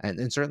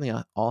 And certainly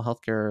all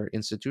healthcare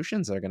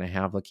institutions that are going to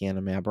have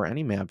lecanemab or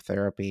any MAB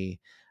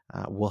therapy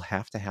will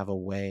have to have a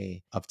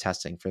way of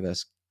testing for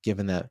this,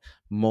 given that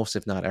most,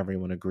 if not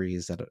everyone,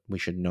 agrees that we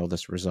should know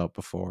this result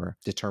before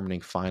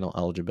determining final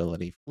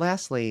eligibility.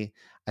 Lastly,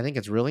 I think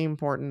it's really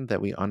important that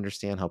we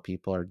understand how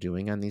people are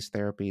doing on these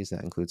therapies.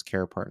 That includes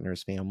care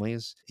partners,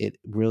 families. It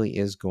really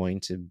is going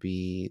to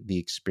be the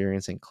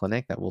experience in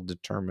clinic that will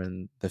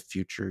determine the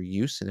future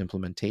use and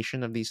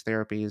implementation of these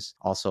therapies.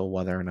 Also,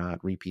 whether or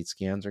not repeat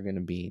scans are going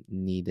to be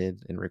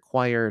needed and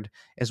required,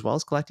 as well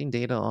as collecting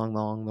data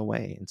along the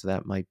way. And so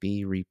that might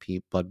be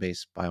repeat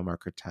blood-based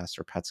biomarker tests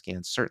or PET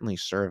scans, certainly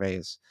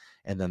surveys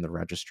and then the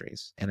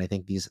registries. And I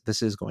think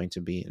this is going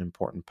to be an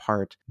important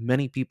part.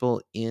 Many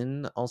people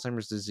in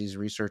Alzheimer's disease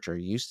research are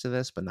used to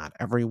this, but not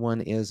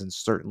everyone is. And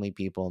certainly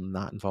people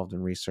not involved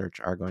in research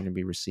are going to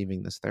be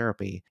receiving this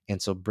therapy.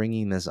 And so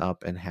bringing this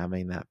up and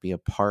having that be a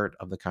part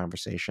of the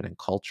conversation and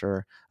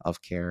culture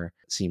of care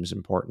seems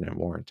important and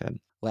warranted.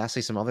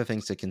 Lastly, some other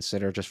things to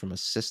consider just from a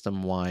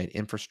system-wide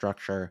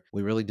infrastructure.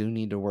 We really do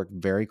need to work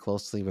very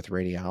closely with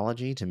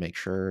radiology to make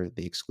sure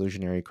the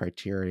exclusionary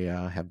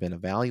criteria have been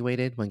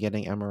evaluated when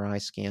getting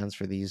MRI scans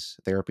for these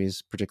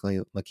therapies,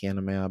 particularly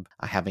lecanemab.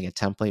 Having a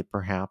template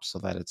perhaps so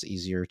that it's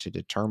easier to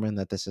determine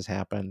that this has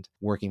happened.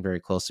 Working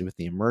very closely with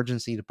the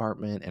emergency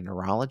department and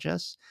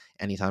neurologists.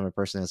 Anytime a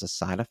person has a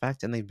side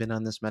effect and they've been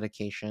on this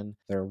medication,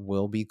 there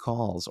will be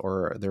calls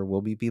or there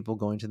will be people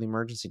going to the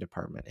emergency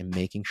department and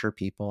making sure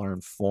people are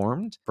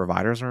informed,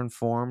 providers are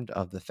informed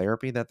of the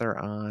therapy that they're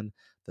on,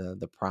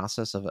 the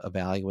process of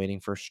evaluating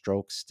for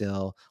stroke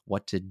still,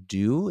 what to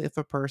do if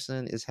a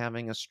person is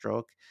having a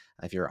stroke.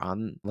 If you're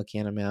on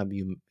lecanemab,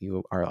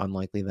 you are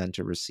unlikely then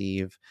to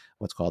receive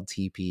what's called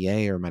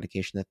TPA or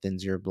medication that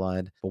thins your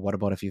blood. But what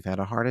about if you've had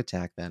a heart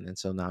attack then? And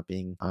so not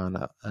being on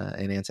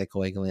an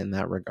anticoagulant in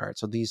that regard.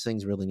 So these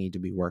things really need to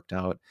be worked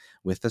out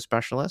with the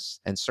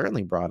specialists and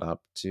certainly brought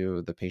up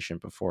to the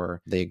patient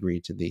before they agree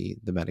to the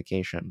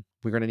medication.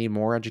 We're going to need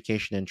more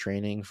education and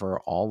training for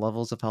all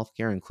levels of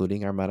healthcare,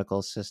 including our medical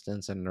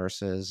assistants and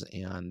nurses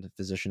and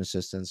physician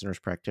assistants, nurse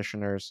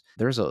practitioners.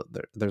 There's a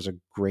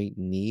great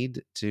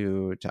need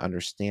to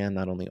understand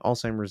not only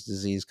Alzheimer's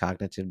disease,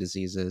 cognitive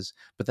diseases,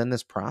 but then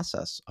this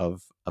process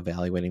of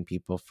evaluating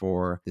people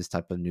for this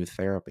type of new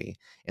therapy.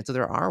 And so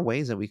there are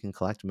ways that we can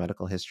collect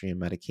medical history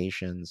and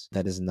medications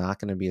that is not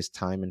going to be as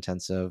time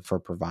intensive for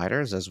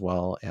providers as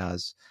well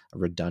as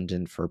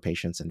redundant for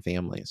patients and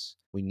families.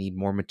 We need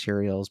more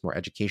materials, more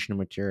educational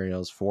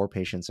materials for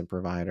patients and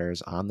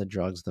providers on the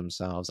drugs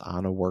themselves,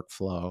 on a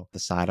workflow, the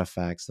side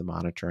effects, the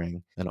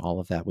monitoring, and all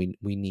of that. We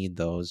need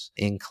those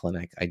in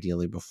clinic,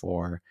 ideally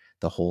before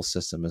the whole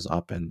system is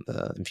up and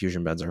the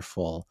infusion beds are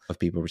full of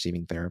people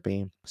receiving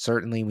therapy.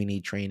 Certainly, we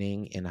need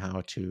training in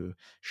how to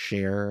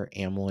share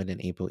amyloid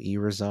and ApoE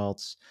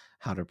results,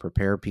 how to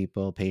prepare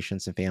people,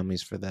 patients, and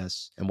families for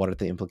this, and what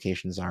the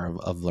implications are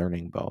of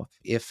learning both.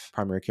 If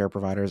primary care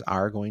providers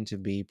are going to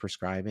be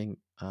prescribing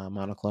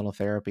monoclonal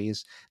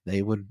therapies,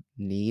 they would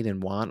need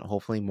and want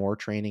hopefully more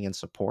training and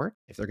support.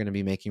 If they're going to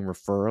be making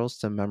referrals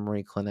to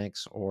memory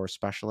clinics or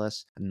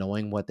specialists,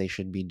 knowing what they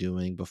should be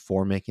doing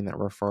before making that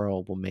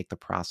referral will make the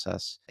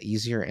process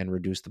easier and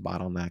reduce the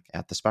bottleneck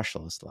at the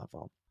specialist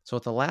level. So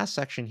with the last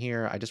section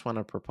here, I just want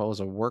to propose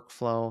a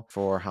workflow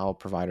for how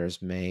providers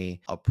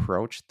may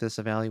approach this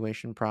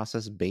evaluation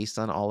process based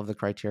on all of the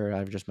criteria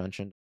I've just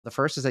mentioned. The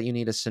first is that you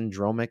need a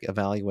syndromic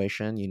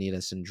evaluation. You need a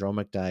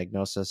syndromic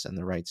diagnosis in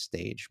the right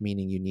stage,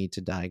 meaning you need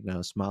to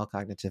diagnose mild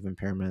cognitive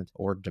impairment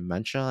or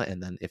dementia.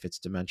 And then if it's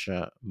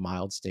dementia,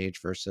 mild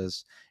stage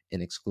versus an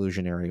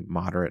exclusionary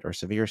moderate or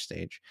severe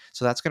stage.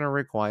 So that's going to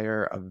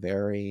require a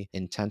very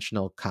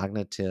intentional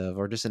cognitive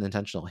or just an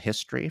intentional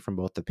history from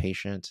both the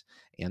patient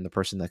and the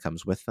person that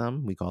comes with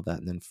them. We call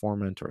that an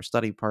informant or a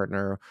study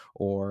partner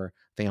or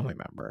family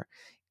member.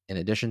 In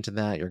addition to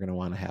that, you're going to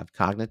want to have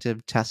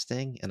cognitive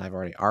testing. And I've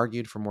already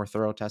argued for more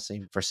thorough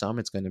testing. For some,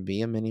 it's going to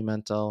be a mini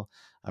mental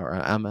or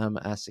an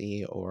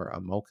MMSE or a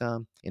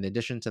MOCA. In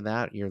addition to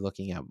that, you're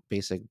looking at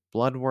basic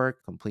blood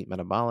work, complete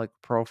metabolic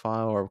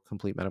profile or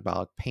complete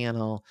metabolic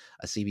panel,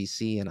 a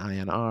CBC, an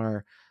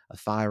INR, a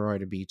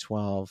thyroid, a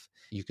B12.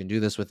 You can do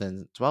this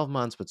within 12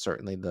 months, but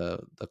certainly the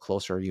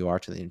closer you are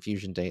to the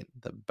infusion date,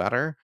 the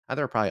better.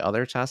 There are probably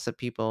other tests that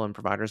people and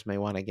providers may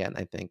want to get, and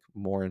I think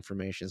more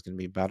information is going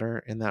to be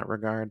better in that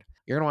regard.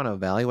 You're going to want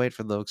to evaluate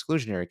for the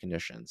exclusionary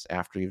conditions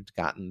after you've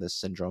gotten this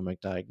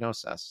syndromic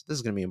diagnosis. This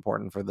is going to be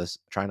important for this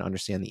trying to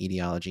understand the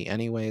etiology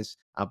anyways,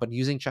 but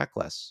using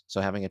checklists.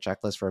 So having a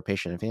checklist for a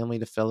patient and family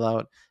to fill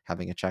out,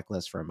 having a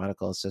checklist for a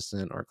medical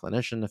assistant or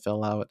clinician to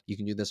fill out. You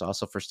can do this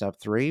also for step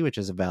 3, which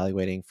is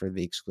evaluating for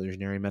the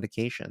exclusionary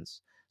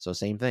medications. So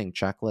same thing,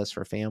 checklist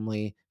for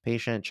family,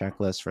 patient,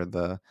 checklist for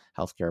the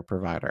healthcare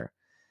provider.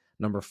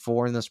 Number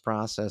 4 in this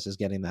process is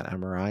getting that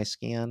MRI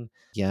scan.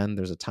 Again,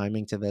 there's a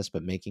timing to this,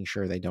 but making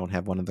sure they don't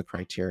have one of the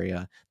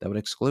criteria that would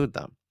exclude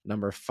them.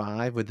 Number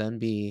 5 would then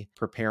be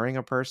preparing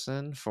a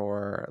person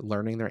for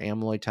learning their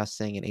amyloid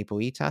testing and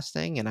ApoE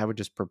testing. And I would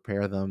just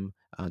prepare them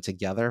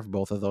together,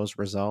 both of those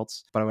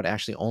results. But I would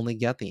actually only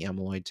get the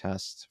amyloid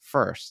test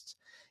first.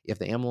 If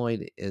the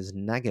amyloid is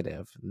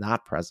negative,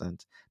 not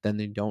present, then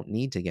you don't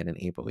need to get an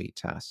ApoE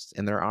test.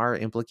 And there are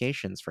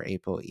implications for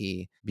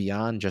ApoE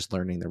beyond just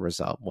learning the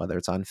result, whether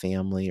it's on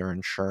family or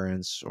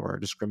insurance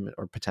or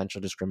or potential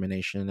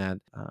discrimination at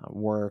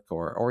work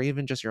or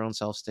even just your own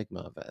self-stigma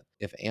of it.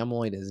 If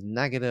amyloid is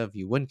negative,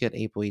 you wouldn't get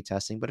ApoE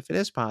testing, but if it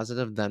is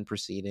positive, then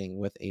proceeding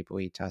with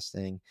ApoE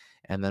testing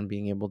and then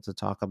being able to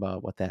talk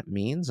about what that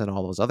means and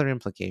all those other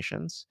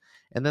implications.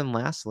 And then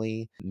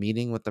lastly,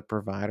 meeting with the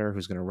provider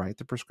who's going to write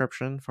the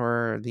prescription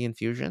for the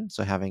infusion.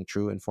 So having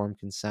true informed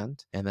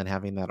consent and then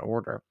having that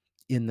order.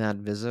 in that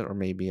visit or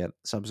maybe at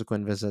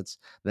subsequent visits,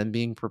 then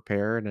being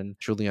prepared and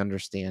truly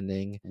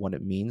understanding what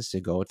it means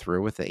to go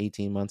through with the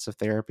 18 months of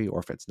therapy, or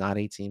if it's not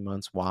 18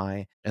 months,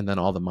 why, and then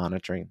all the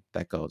monitoring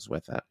that goes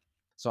with it.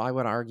 So I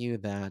would argue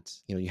that,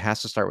 you have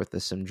to start with the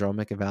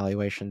syndromic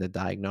evaluation, the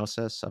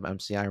diagnosis of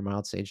MCI or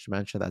mild stage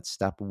dementia. That's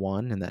step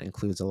one, and that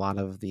includes a lot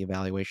of the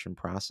evaluation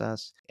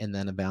process, and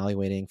then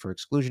evaluating for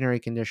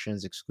exclusionary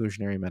conditions,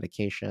 exclusionary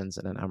medications,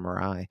 and an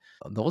MRI.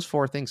 Those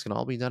four things can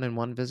all be done in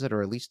one visit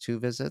or at least two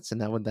visits, and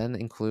that would then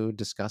include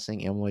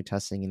discussing amyloid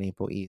testing and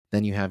ApoE.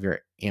 Then you have your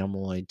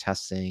amyloid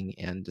testing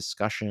and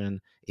discussion,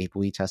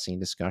 ApoE testing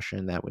and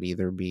discussion. That would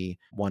either be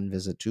one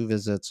visit, two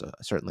visits,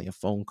 certainly a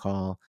phone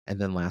call, and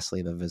then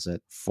lastly, the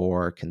visit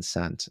for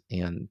consent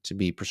and to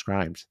be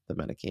prescribed the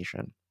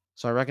medication.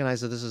 So I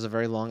recognize that this is a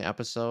very long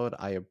episode.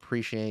 I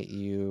appreciate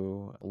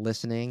you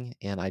listening,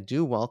 and I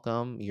do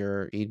welcome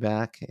your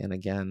feedback. And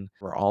again,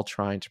 we're all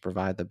trying to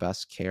provide the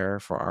best care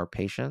for our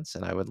patients,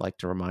 and I would like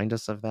to remind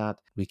us of that.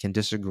 We can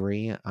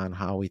disagree on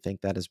how we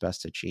think that is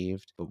best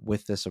achieved, but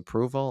with this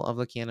approval of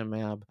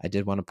Lecanemab, I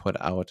did want to put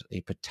out a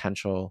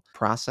potential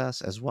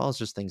process as well as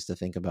just things to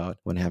think about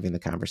when having the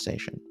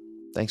conversation.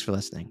 Thanks for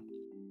listening.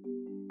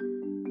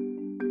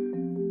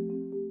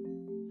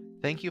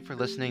 Thank you for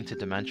listening to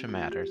Dementia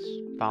Matters.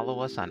 Follow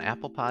us on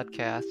Apple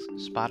Podcasts,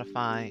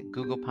 Spotify,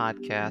 Google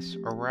Podcasts,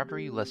 or wherever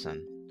you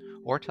listen.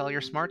 Or tell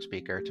your smart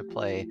speaker to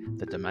play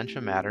the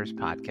Dementia Matters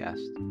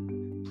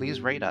podcast.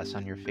 Please rate us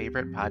on your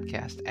favorite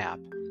podcast app.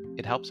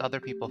 It helps other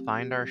people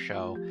find our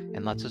show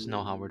and lets us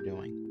know how we're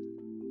doing.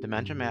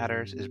 Dementia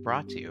Matters is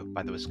brought to you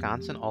by the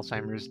Wisconsin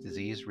Alzheimer's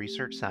Disease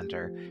Research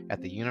Center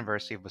at the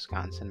University of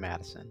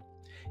Wisconsin-Madison.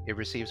 It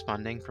receives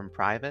funding from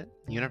private,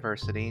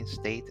 university,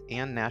 state,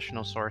 and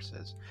national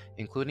sources,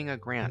 including a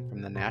grant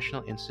from the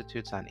National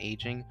Institutes on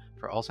Aging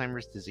for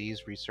Alzheimer's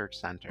Disease Research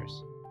Centers.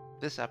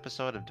 This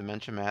episode of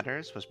Dementia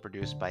Matters was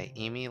produced by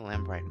Amy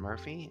Lambright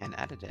Murphy and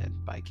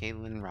edited by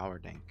Caitlin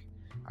Rowerdink.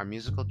 Our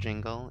musical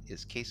jingle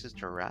is Cases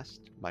to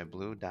Rest by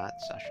Blue Dot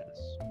Sessions.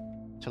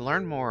 To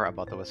learn more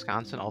about the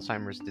Wisconsin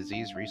Alzheimer's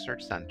Disease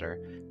Research Center,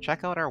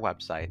 check out our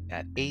website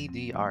at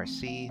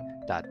adrc.wisc.edu.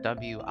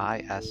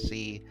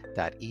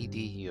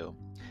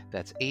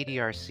 That's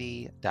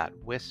adrc.wisc.edu.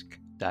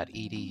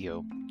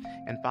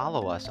 And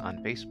follow us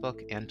on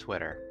Facebook and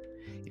Twitter.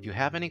 If you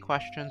have any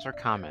questions or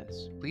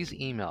comments, please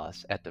email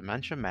us at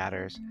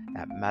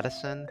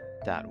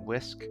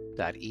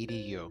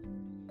dementiamatters@medicine.wisc.edu.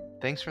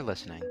 Thanks for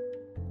listening.